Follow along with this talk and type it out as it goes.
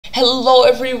Hello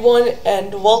everyone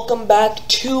and welcome back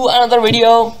to another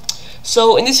video.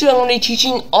 So in this video I'm going to be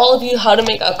teaching all of you how to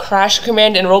make a crash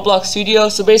command in Roblox Studio.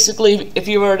 So basically if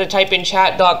you were to type in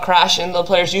chat.crash in the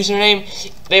player's username,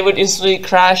 they would instantly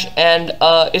crash, and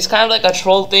it's kind of like a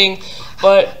troll thing,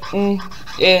 but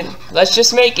let's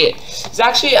just make it. It's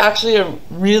actually a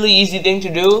really easy thing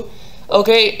to do.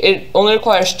 Okay, it only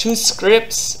requires 2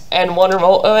 scripts and 1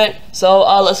 remote event. So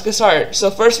let's get started.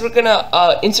 So first we're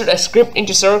gonna insert a script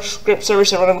into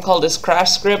ServerScriptService, and we're gonna call this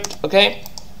CrashScript. Okay,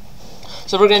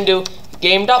 so we're gonna do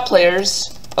game.Players,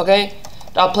 okay,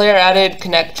 .PlayerAdded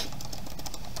connect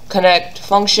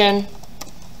function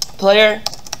player.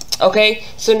 Okay,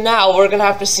 so now we're gonna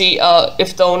have to see if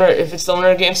it's the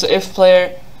owner game. So if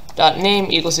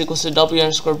plr.Name equals to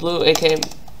w_blue, aka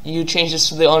you change this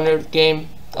to the owner game.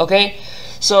 Okay,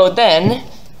 so then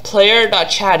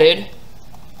plr.Chatted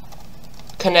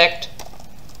connect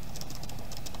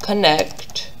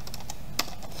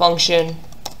function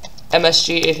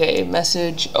msg, aka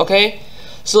message. Okay,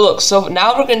 so look, so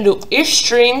now we're gonna do if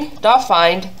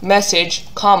string.find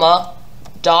message comma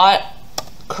dot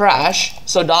crash.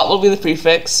 So dot will be the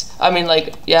prefix,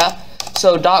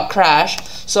 so dot crash.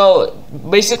 So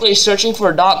basically searching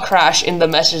for dot crash in the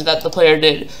message that the player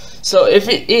did. So if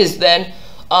it is, then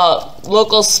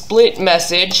local split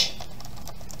message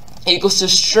equals to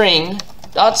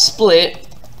string.split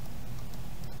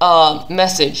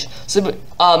message. So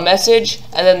message,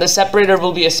 and then the separator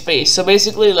will be a space. So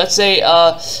basically, let's say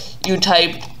you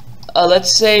typed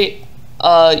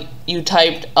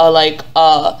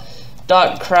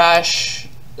dot crash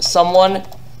someone,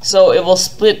 so it will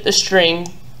split the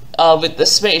string with the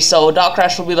space. So dot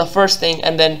crash will be the first thing,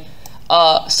 and then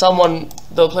someone,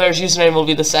 the player's username, will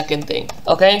be the second thing.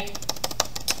 Okay,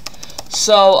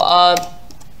 so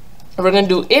we're gonna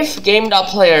do if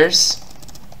game.Players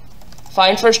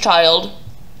FindFirstChild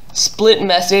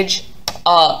splitMessage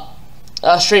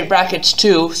straight brackets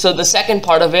 2, so the second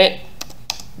part of it.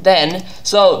 Then,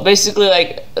 so basically,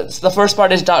 like, the first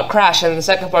part is dot crash and the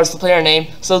second part is the player name.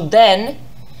 So then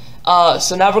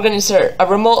so now we're gonna insert a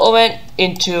remote event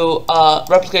into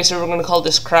replicated server. We're gonna call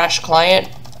this CrashClient.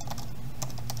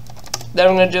 Then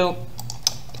we're gonna do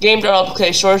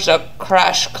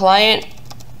game.ReplicatedStorage.CrashClient.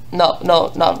 No,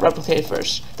 not replicated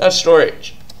first. That's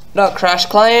storage. Not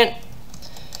CrashClient.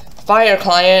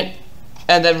 FireClient,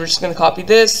 and then we're just gonna copy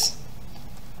this.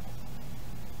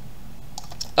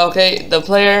 Okay, the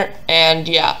player, and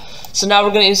yeah. So now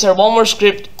we're gonna insert one more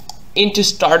script into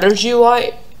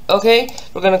StarterGui. Okay,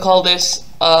 we're gonna call this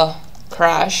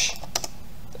crash.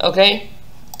 Okay,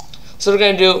 so we're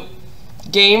gonna do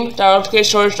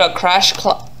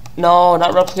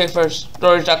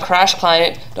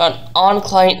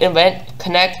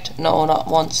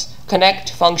game.ReplicatedStorage.CrashClient.onClientEvent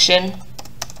connect function.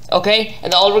 Okay,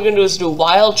 and all we're gonna do is do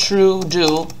while true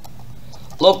do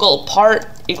local part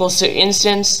equals to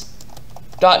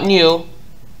Instance.new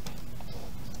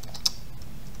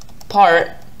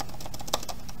part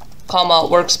comma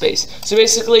workspace. So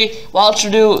basically, while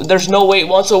true do, there's no wait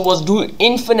once, so it will do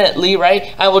infinitely,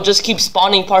 right? I will just keep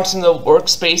spawning parts in the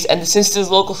workspace, and since this is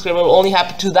local script, it will only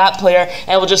happen to that player,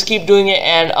 and we'll just keep doing it,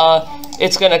 and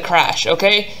it's gonna crash.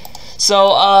 Okay,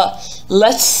 so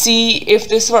let's see if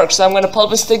this works. So I'm gonna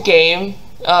publish the game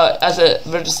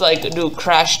we're just like do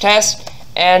crash test,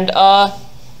 and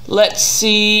let's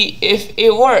see if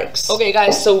it works. Okay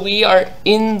guys, so we are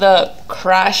in the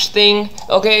crash thing.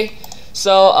 Okay,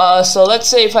 so let's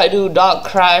say if I do dot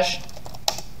crash,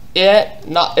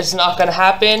 it's not gonna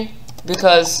happen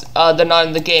because they're not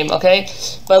in the game. Okay,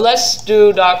 but let's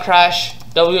do dot crash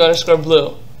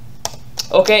w_blue.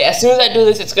 Okay, as soon as I do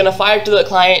this, it's gonna fire to the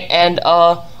client, and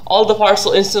all the parts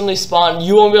will instantly spawn.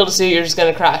 You won't be able to see it, you're just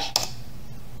gonna crash.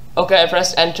 Okay, I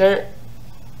pressed enter.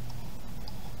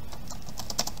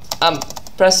 I'm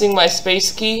pressing my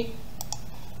space key.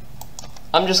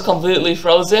 I'm just completely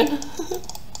frozen.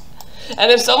 And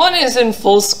if someone is in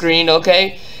full screen,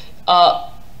 okay,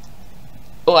 oh,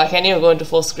 I can't even go into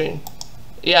full screen.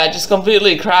 Yeah, I just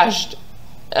completely crashed.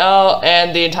 Oh,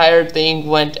 and the entire thing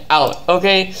went out.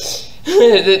 Okay,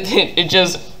 it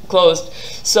just closed.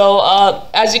 So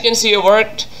as you can see, it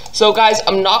worked. So guys,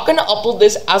 I'm not gonna upload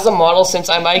this as a model since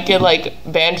I might get like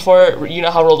banned for it. You know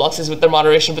how Roblox is with their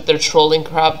moderation, with their trolling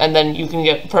crap, and then you can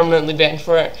get permanently banned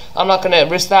for it. I'm not gonna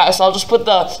risk that, so I'll just put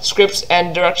the scripts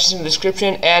and directions in the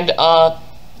description. And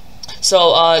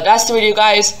so that's the video,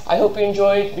 guys. I hope you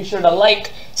enjoyed. Be sure to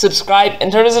like, subscribe, and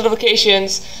turn on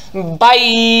notifications.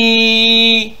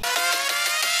 Bye.